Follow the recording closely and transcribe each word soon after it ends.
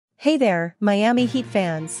Hey there, Miami Heat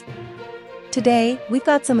fans! Today, we've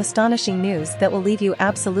got some astonishing news that will leave you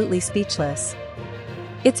absolutely speechless.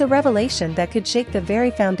 It's a revelation that could shake the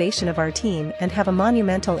very foundation of our team and have a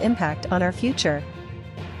monumental impact on our future.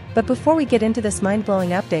 But before we get into this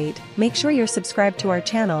mind-blowing update, make sure you're subscribed to our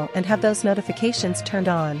channel and have those notifications turned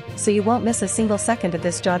on so you won't miss a single second of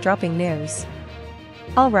this jaw-dropping news.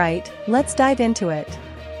 Alright, let's dive into it.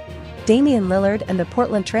 Damian Lillard and the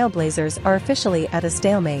Portland Trail Blazers are officially at a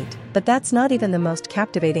stalemate, but that's not even the most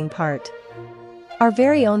captivating part. Our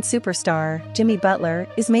very own superstar, Jimmy Butler,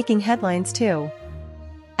 is making headlines too.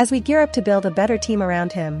 As we gear up to build a better team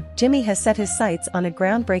around him, Jimmy has set his sights on a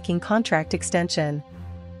groundbreaking contract extension.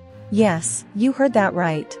 Yes, you heard that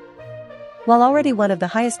right. While already one of the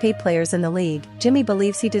highest-paid players in the league, Jimmy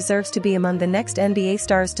believes he deserves to be among the next NBA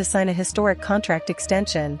stars to sign a historic contract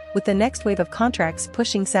extension, with the next wave of contracts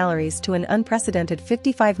pushing salaries to an unprecedented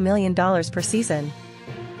 $55 million per season.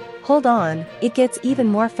 Hold on, it gets even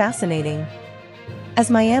more fascinating. As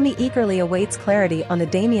Miami eagerly awaits clarity on the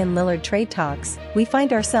Damian Lillard trade talks, we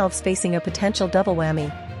find ourselves facing a potential double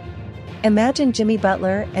whammy. Imagine Jimmy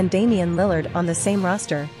Butler and Damian Lillard on the same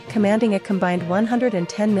roster, commanding a combined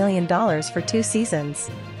 $110 million for 2 seasons.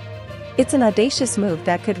 It's an audacious move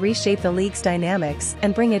that could reshape the league's dynamics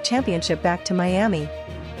and bring a championship back to Miami.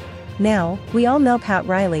 Now, we all know Pat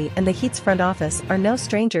Riley and the Heat's front office are no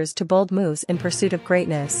strangers to bold moves in pursuit of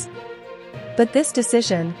greatness. But this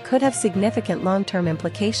decision could have significant long-term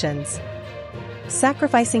implications.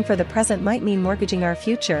 Sacrificing for the present might mean mortgaging our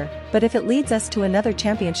future, but if it leads us to another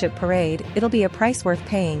championship parade, it'll be a price worth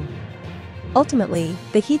paying. Ultimately,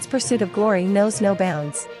 the Heat's pursuit of glory knows no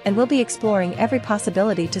bounds, and we'll be exploring every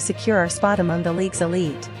possibility to secure our spot among the league's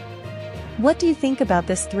elite. What do you think about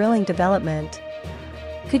this thrilling development?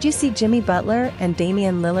 Could you see Jimmy Butler and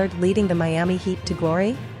Damian Lillard leading the Miami Heat to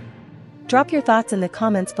glory? Drop your thoughts in the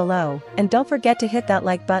comments below, and don't forget to hit that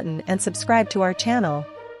like button and subscribe to our channel.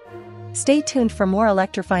 Stay tuned for more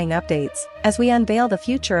electrifying updates as we unveil the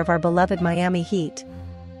future of our beloved Miami Heat.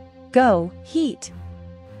 Go, Heat!